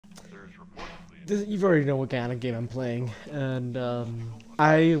You've already know what kind of game I'm playing, and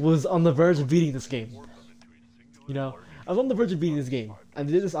I was on the verge of beating this game. You know, I was on the verge of beating this game. I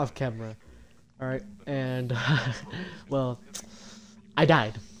did this off camera, all right, and well, I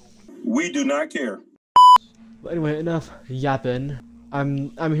died. We do not care. But anyway, enough yapping.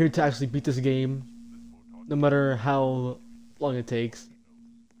 I'm here to actually beat this game, no matter how long it takes.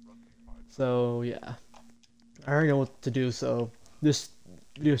 So yeah, I already know what to do. So this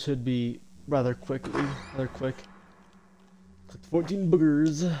video should be rather quick. Click 14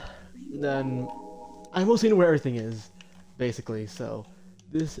 boogers. Then I mostly know where everything is, basically. So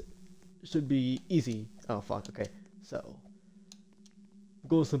this should be easy. Oh fuck. Okay. So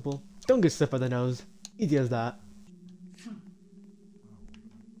goal is simple. Don't get stuff by the nose. Easy as that.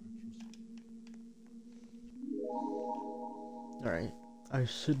 Alright, I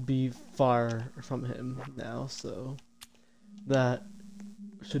should be far from him now, so that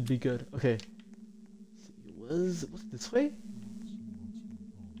should be good. Okay, what's this way?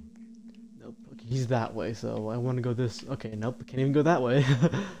 Nope, okay, he's that way, so I want to go this. Okay, nope, can't even go that way.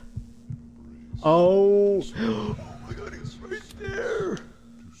 Oh! Oh my god, he's right there!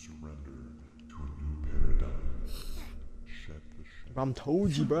 I'm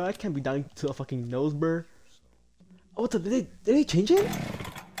told you, bro, I can't be dying to a fucking nose, bro. Oh, what the, did they change it?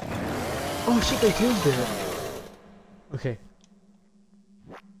 Oh shit, they changed it. Okay.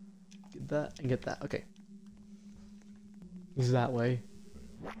 Get that and get that. Okay. He's that way.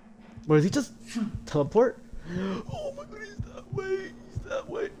 Where did he just teleport? Oh my god, he's that way. He's that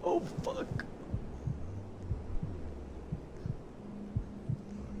way. Oh fuck.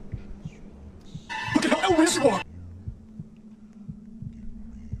 Look at how Elvis you are.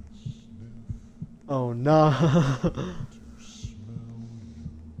 Oh no. Oh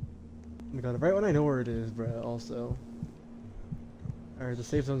my god, right when I know where it is, bro, also. Alright, the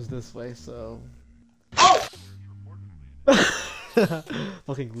safe zone's this way, so. Oh!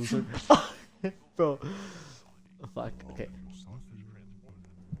 Fucking loser. Bro. Oh, fuck, okay.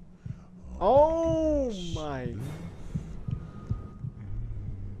 Oh my.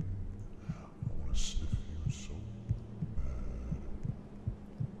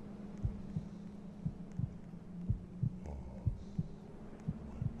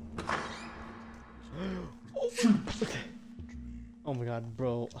 Okay. Oh my god,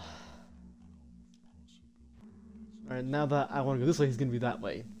 bro. Alright, now that I want to go this way, he's gonna be that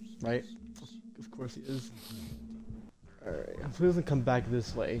way, right? Of course he is. Alright, hopefully he doesn't come back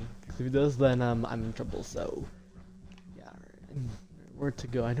this way. Because if he does, then I'm in trouble, so. Yeah, alright. Where to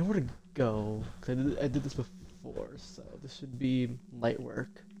go? I know where to go. Because I did this before, so this should be light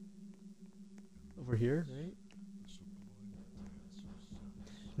work. Over here, right?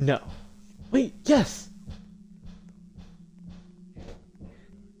 No. Wait, yes!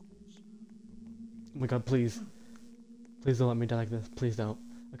 Oh my god, please. Please don't let me die like this. Please don't.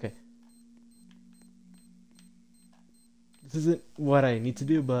 Okay. This isn't what I need to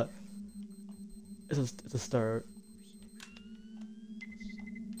do, but it's a start.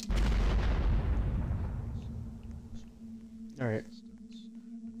 Alright.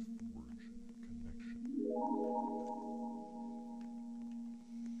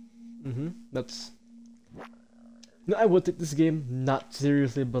 That's... No, I will take this game not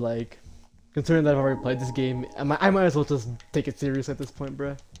seriously, but like... Considering that I've already played this game, I might as well just take it serious at this point,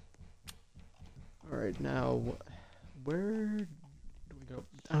 bruh. Alright, now... Where do we go?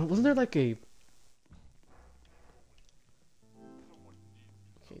 Wasn't there like a...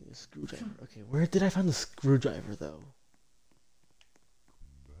 Okay, the screwdriver. Okay, where did I find the screwdriver, though?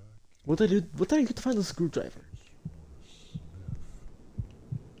 What did I do? What did I get to find the screwdriver?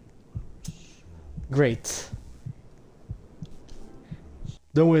 Great.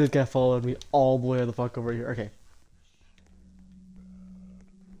 Don't worry, this guy followed me all the way the fuck over here. Okay.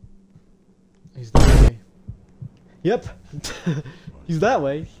 He's that way. Yep. He's that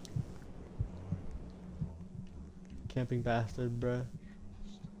way. Camping bastard, bruh.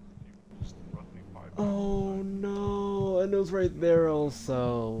 Oh no, and it was right there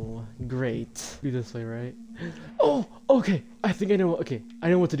also. Great. Be this way, right? Oh, okay. I think I know. Okay, I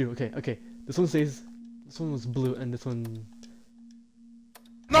know what to do. Okay, okay. This one says. This one was blue, and this one.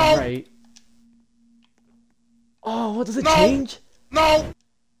 No. Right. Oh, what does it change? No.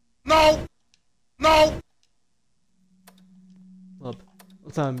 No. No. Up.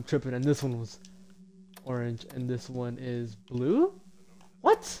 Last time I'm tripping, and this one was orange, and this one is blue.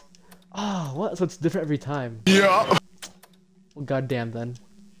 What? Oh, what? So it's different every time. Yeah. Well, goddamn then.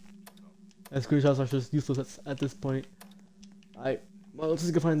 And screenshots are just useless at this point. Well, let's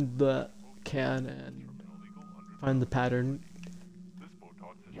just go find the can and find the pattern.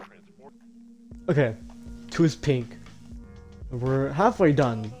 Okay, 2 is pink. We're halfway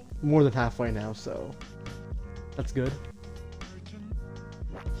done. More than halfway now, so that's good.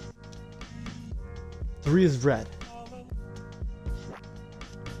 3 is red.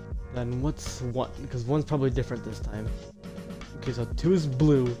 Then what's 1? Because 1's probably different this time. Okay, so 2 is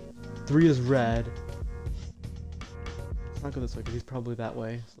blue, 3 is red. Let's not go this way because he's probably that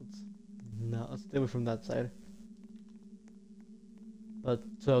way. So let's stay away from that side. But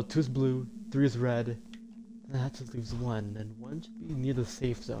so 2 is blue, 3 is red, and that just leaves 1. And 1 should be near the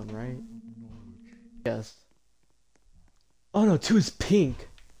safe zone, right? Yes. Oh no, 2 is pink,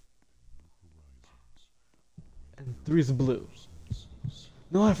 and 3 is blue.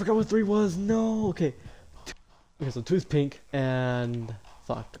 No, I forgot what 3 was. No, okay. Okay, so 2 is pink, and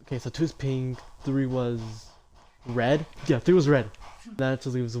fuck. Okay, so 2 is pink, 3 was red. Yeah, 3 was red. That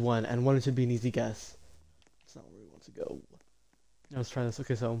just leaves 1, and 1 should be an easy guess. That's not where we want to go. Now let's try this.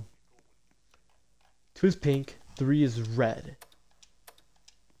 Okay, so 2 is pink, 3 is red.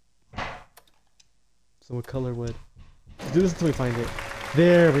 So what color would? Let's do this until we find it.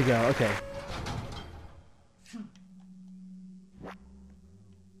 There we go. Okay.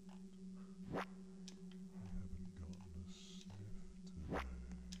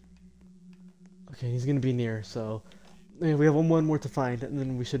 Okay, he's gonna be near, so yeah, we have one more to find, and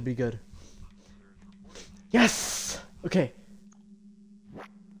then we should be good. Yes! Okay.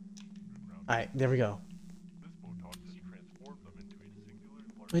 Alright, there we go.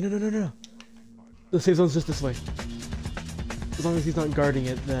 Wait, no. The safe zone's just this way. As long as he's not guarding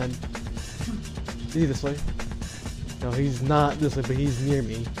it, then... Is he this way? No, he's not this way, but he's near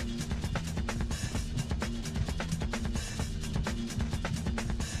me.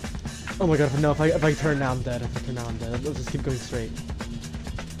 Oh my god, no, if I turn now, I'm dead. If I turn now, I'm dead. Let's just keep going straight.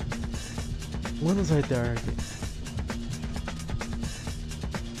 1 was right there. Okay.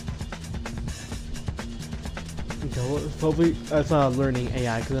 Okay, well, hopefully that's learning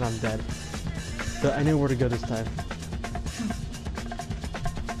AI, because then I'm dead. But I know where to go this time.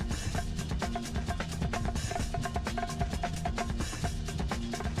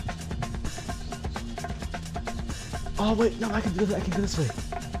 Oh wait, no, I can do this way.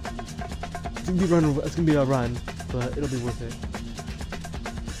 It's gonna be a run, but it'll be worth it.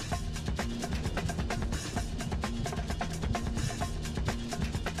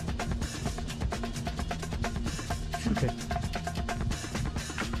 Okay.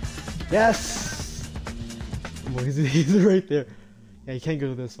 Yes! Oh, he's right there. Yeah, you can't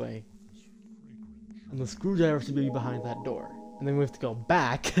go this way. And the screwdriver should be behind that door. And then we have to go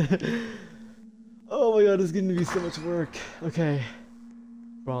back. Oh my god, it's gonna be so much work. Okay.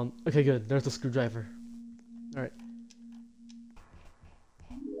 Wrong. Okay, good. There's the screwdriver. Alright.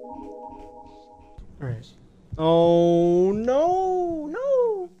 Alright. Oh, no!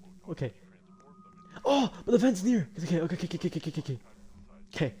 No! Okay. Oh, but the vent's near! Okay.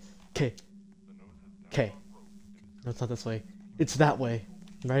 No, it's not this way. It's that way.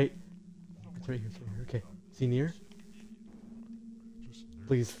 Right? It's right here. Okay. Is he near?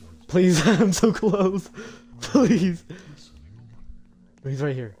 Please. Please, I'm so close. Please. No, he's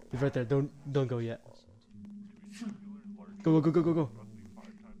right here. He's right there. Don't go yet. Go.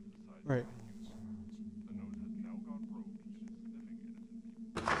 Right.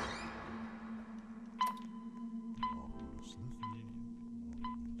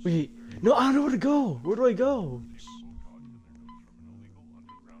 Wait. No, I don't know where to go. Where do I go?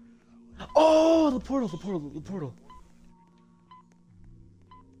 Oh, the portal.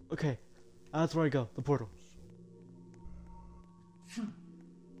 Okay. That's where I go. The portal.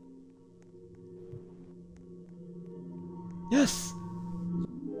 Yes!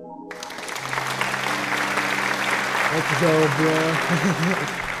 Let's go, bro.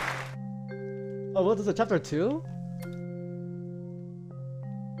 Oh, what is it? Chapter 2?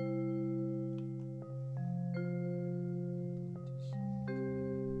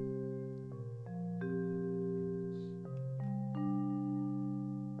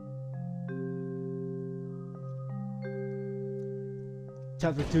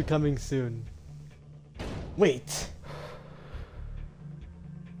 Chapter 2 coming soon. Wait!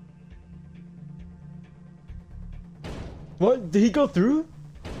 What? Did he go through?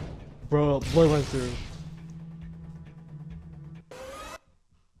 Bro, boy went through.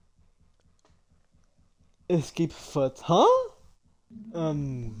 Escape foot, huh? So it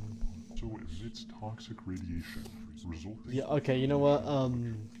emits toxic radiation, resulting. Yeah. Okay. You know what?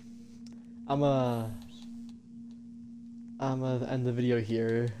 I'm gonna end the video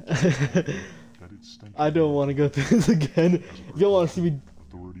here. I don't want to go through this again. If you want to see me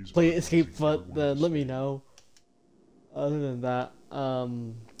play Escape Foot, then let me know. Other than that,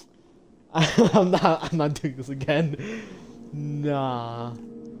 I'm not doing this again. Nah.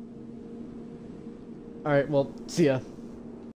 Alright, well, see ya.